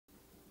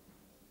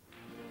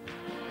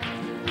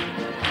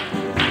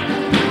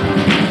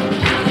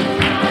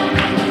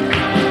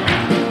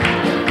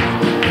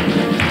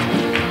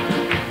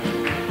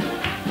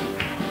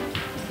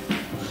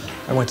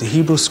went to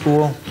Hebrew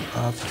school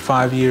for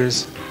 5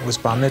 years, was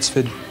bar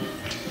mitzvahed,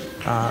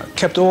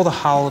 kept all the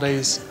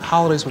holidays.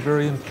 Holidays were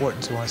very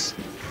important to us.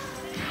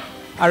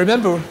 I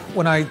remember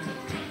when I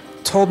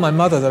told my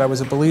mother that I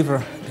was a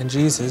believer in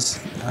Jesus,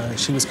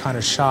 she was kind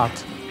of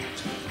shocked.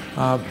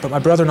 But my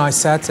brother and I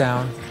sat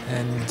down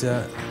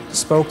and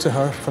spoke to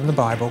her from the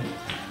Bible,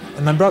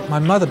 and my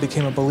mother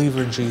became a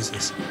believer in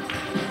Jesus.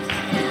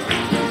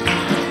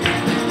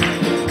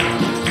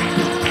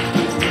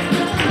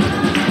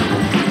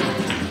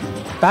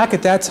 Back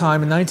at that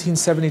time, in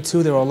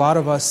 1972, there were a lot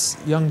of us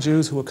young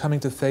Jews who were coming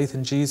to faith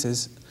in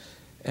Jesus,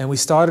 and we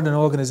started an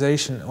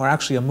organization, or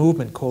actually a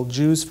movement, called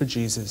Jews for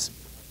Jesus.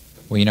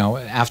 Well, you know,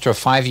 after a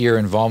 5-year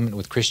involvement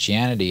with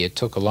Christianity, it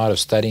took a lot of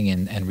studying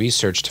and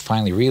research to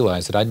finally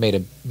realize that I'd made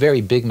a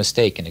very big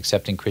mistake in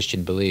accepting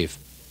Christian belief.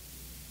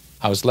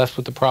 I was left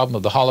with the problem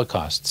of the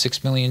Holocaust.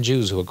 6 million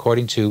Jews who,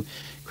 according to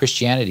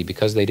Christianity,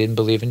 because they didn't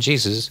believe in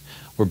Jesus,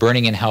 were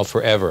burning in hell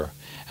forever.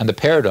 And the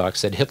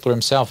paradox that Hitler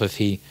himself, if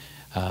he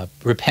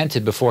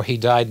repented before he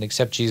died and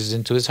accepted Jesus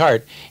into his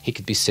heart, he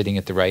could be sitting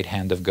at the right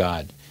hand of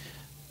God.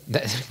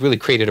 That really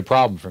created a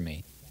problem for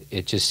me.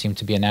 It just seemed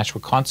to be a natural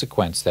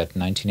consequence that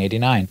in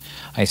 1989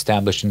 I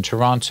established in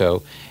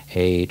Toronto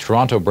a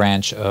Toronto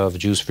branch of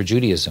Jews for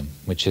Judaism,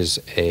 which is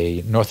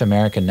a North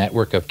American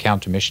network of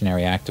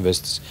counter-missionary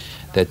activists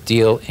that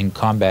deal in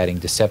combating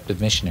deceptive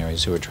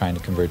missionaries who are trying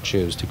to convert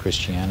Jews to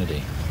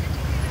Christianity.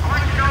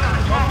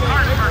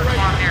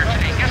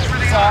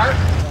 Bazaar,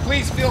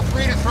 please feel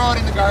free to throw it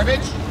in the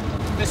garbage.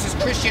 This is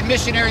Christian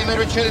missionary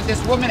literature that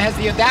this woman has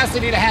the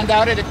audacity to hand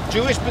out at a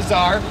Jewish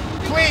bazaar.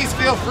 Please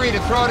feel free to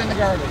throw it in the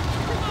garbage.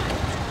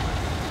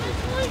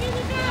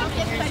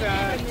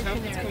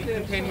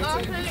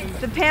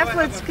 The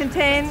pamphlets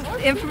contain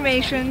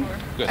information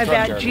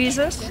about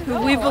Jesus,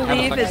 who we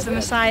believe is the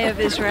Messiah of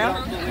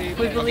Israel.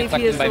 We believe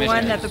he is the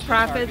one that the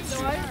prophets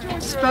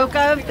spoke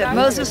of, that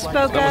Moses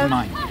spoke of,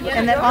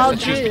 and that all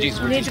Jews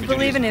need to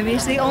believe in him.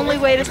 He's the only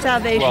way to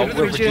salvation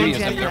for Jews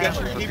and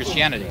for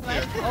Christianity.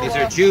 These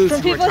are Jews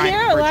from people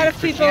here. A lot of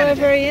people are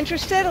very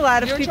interested. A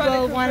lot of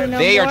people want to know more about who Jesus is.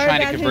 They are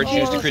trying to convert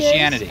Jews to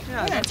Christianity.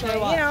 That's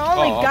right. You know,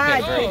 only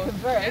God can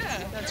convert.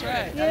 Yeah, that's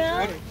right. You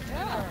know?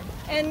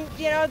 And,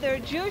 you know, there are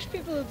Jewish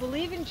people who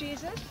believe in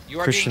Jesus.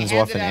 Christians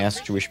often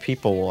ask Jewish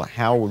people,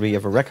 how would we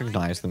ever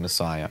recognize the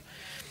Messiah?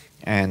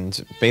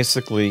 And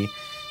basically,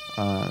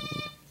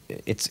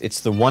 it's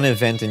the one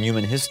event in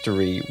human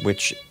history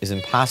which is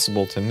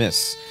impossible to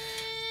miss.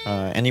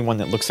 Anyone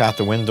that looks out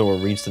the window or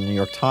reads the New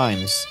York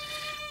Times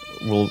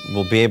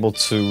will be able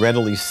to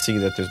readily see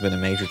that there's been a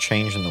major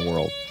change in the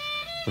world,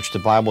 which the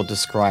Bible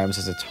describes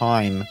as a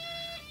time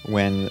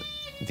when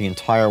the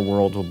entire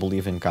world will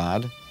believe in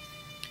God,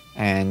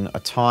 and a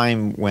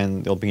time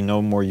when there'll be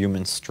no more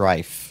human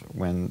strife,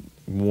 when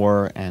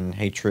war and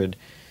hatred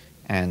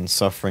and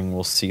suffering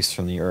will cease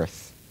from the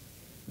earth.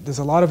 There's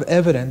a lot of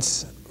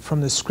evidence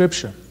from the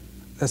Scripture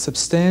that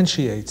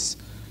substantiates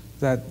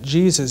that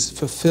Jesus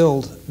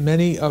fulfilled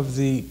many of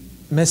the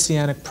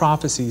Messianic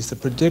prophecies, the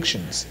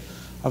predictions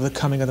of the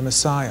coming of the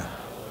Messiah.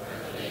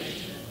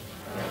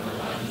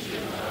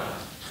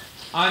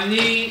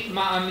 Ani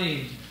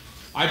ma'amin.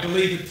 I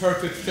believe with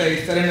perfect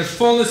faith that in the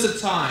fullness of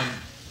time,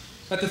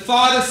 that the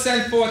Father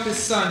sent forth His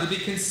Son to be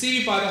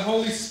conceived by the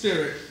Holy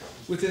Spirit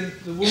within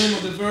the womb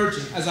of the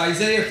Virgin, as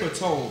Isaiah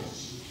foretold.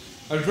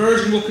 A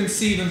virgin will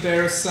conceive and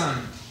bear a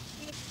son.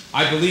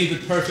 I believe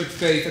with perfect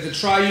faith that the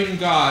triune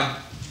God,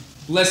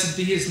 blessed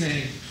be His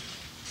name,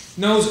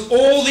 knows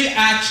all the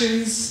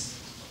actions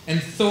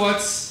and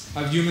thoughts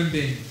of human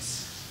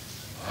beings.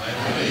 I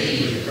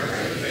believe with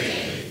perfect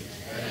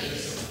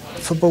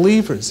faith. For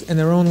believers in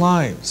their own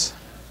lives,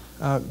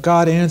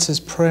 God answers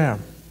prayer.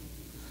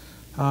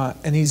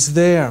 And He's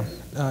there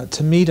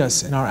to meet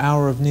us in our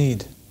hour of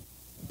need.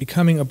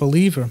 Becoming a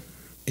believer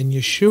in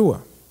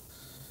Yeshua,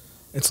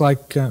 it's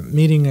like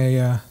meeting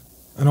an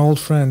old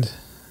friend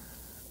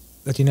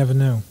that you never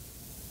knew.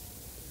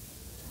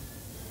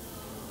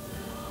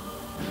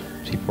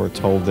 People are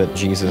told that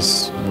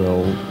Jesus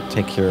will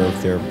take care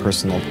of their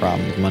personal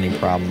problems, money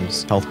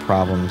problems, health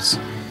problems.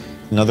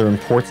 Another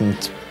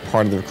important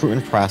part of the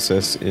recruitment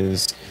process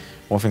is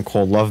often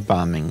called love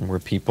bombing, where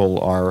people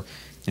are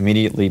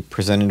immediately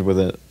presented with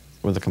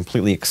a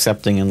completely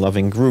accepting and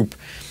loving group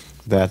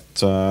that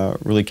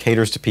really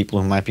caters to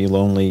people who might be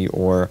lonely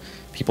or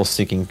people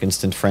seeking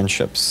instant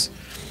friendships.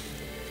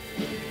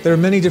 There are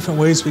many different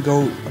ways we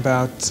go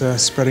about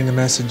spreading the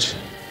message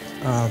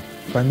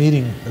by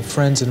meeting the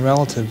friends and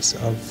relatives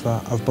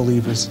of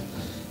believers,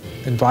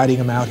 inviting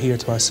them out here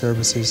to our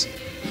services,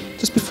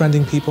 just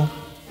befriending people.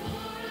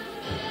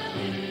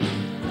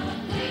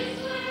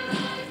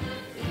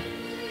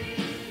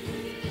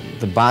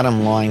 The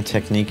bottom line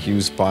technique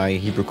used by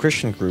Hebrew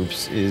Christian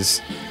groups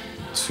is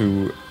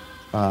to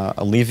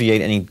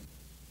alleviate any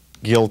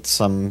guilt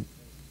some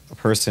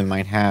person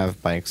might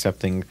have by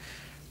accepting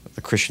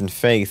the Christian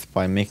faith,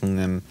 by making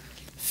them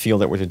feel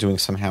that what they're doing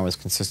somehow is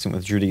consistent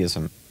with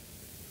Judaism.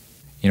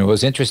 You know, it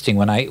was interesting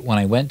when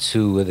I went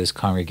to this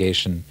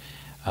congregation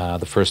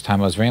The first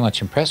time I was very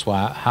much impressed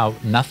by how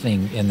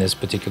nothing in this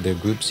particular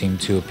group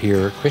seemed to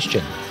appear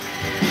Christian.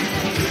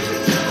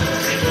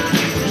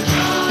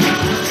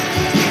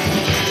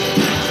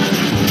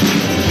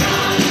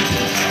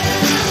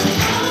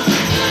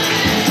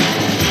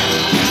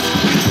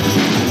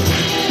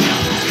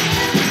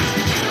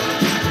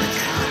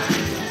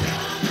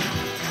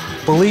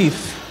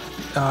 Belief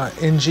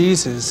in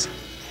Jesus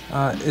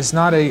is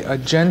not a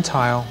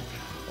Gentile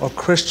or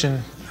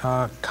Christian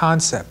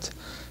concept.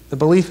 The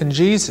belief in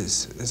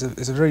Jesus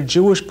is a very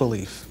Jewish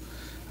belief.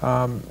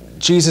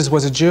 Jesus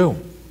was a Jew.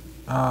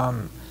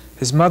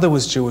 His mother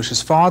was Jewish,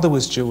 his father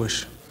was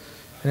Jewish.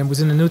 And it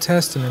was in the New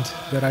Testament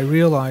that I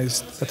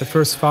realized that the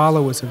first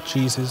followers of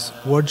Jesus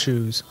were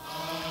Jews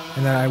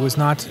and that I was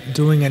not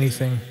doing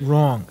anything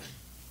wrong.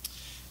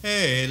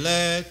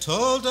 Ele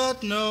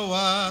toldat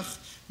Noach,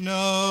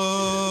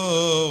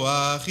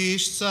 Noach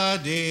ish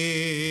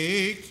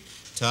tzadik,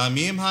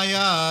 tamim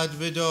hayad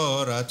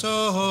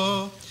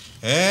v'dorato,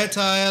 et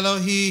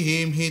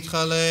ha'elohim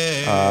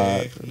hitchalek.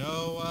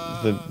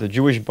 The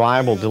Jewish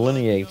Bible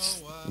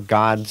delineates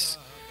God's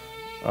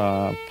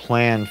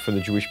plan for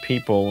the Jewish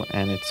people,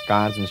 and it's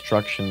God's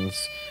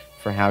instructions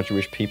for how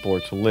Jewish people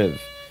are to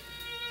live.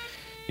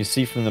 You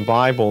see from the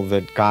Bible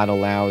that God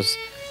allows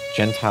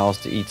Gentiles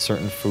to eat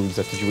certain foods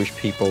that the Jewish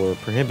people are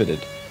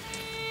prohibited.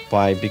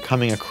 By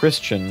becoming a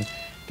Christian,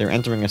 they're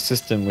entering a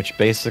system which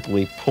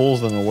basically pulls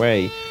them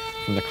away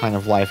from the kind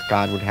of life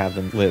God would have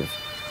them live.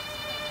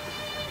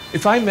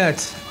 If I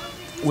met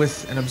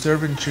with an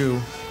observant Jew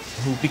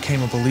who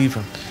became a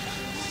believer,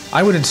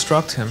 I would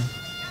instruct him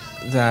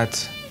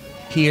that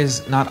he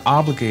is not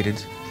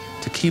obligated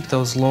to keep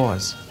those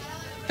laws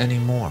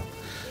anymore.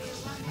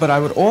 But I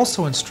would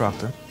also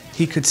instruct him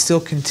he could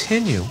still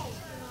continue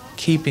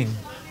keeping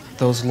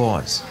those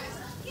laws.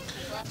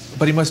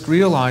 But he must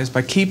realize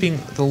by keeping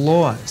the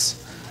laws,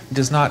 he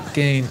does not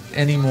gain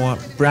any more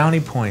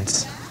brownie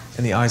points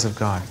in the eyes of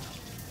God.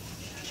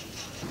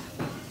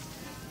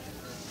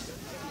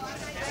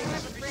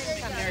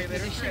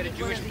 At a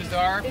Jewish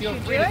bazaar, feel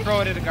free to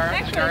throw it in the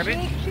garbage.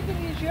 She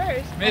can use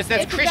yours. Miss,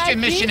 that's Christian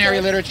missionary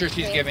literature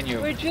she's given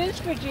you. We're Jews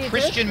for Jesus.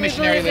 Christian We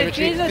missionary believe that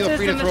literature. Jesus Feel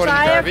free is to the throw it in the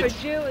Messiah garbage.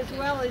 for Jew as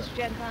well as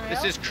Gentile.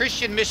 This is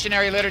Christian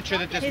missionary literature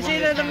that this He's woman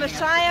either is the handing out.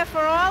 Messiah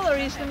for all or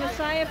he's the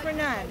Messiah for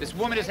none. This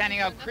woman is handing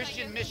out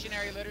Christian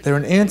missionary literature. They're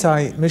an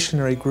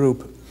anti-missionary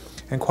group,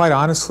 and quite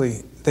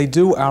honestly, they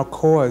do our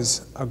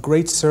cause a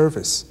great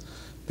service,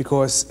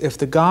 because if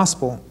the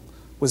gospel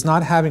was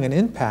not having an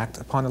impact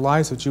upon the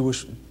lives of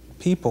Jewish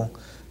people,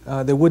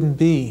 there wouldn't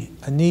be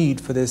a need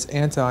for this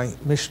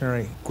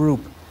anti-missionary group.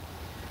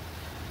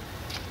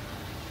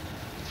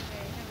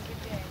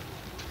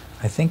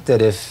 I think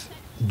that if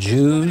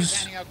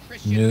Jews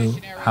knew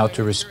how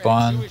to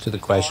respond to the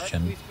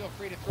question,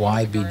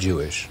 why be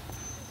Jewish,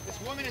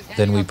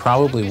 then we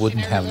probably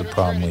wouldn't have the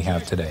problem we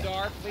have today.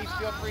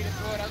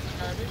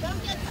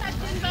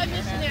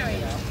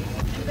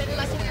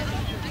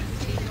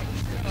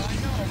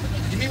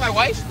 You mean my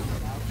wife?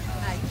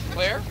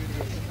 Claire?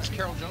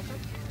 Carol Jones?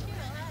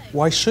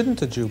 Why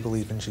shouldn't a Jew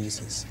believe in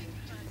Jesus?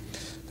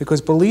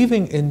 Because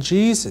believing in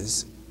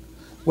Jesus,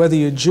 whether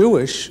you're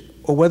Jewish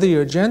or whether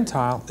you're a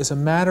Gentile, is a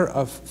matter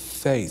of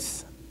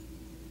faith.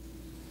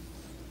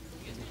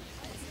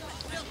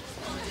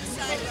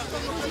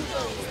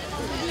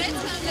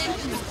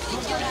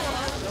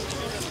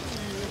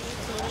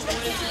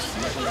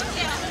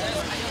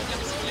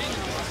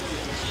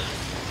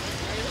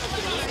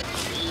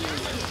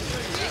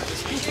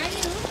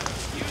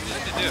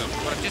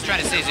 What I'm just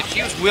trying to say is if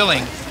she was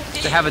willing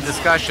to have a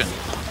discussion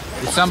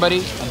with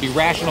somebody and be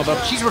rational about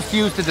it, she's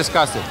refused to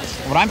discuss it.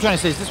 What I'm trying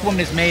to say is this woman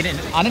has made an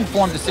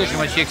uninformed decision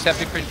when she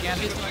accepted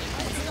Christianity.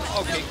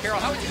 Okay, Carol,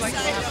 how would you like to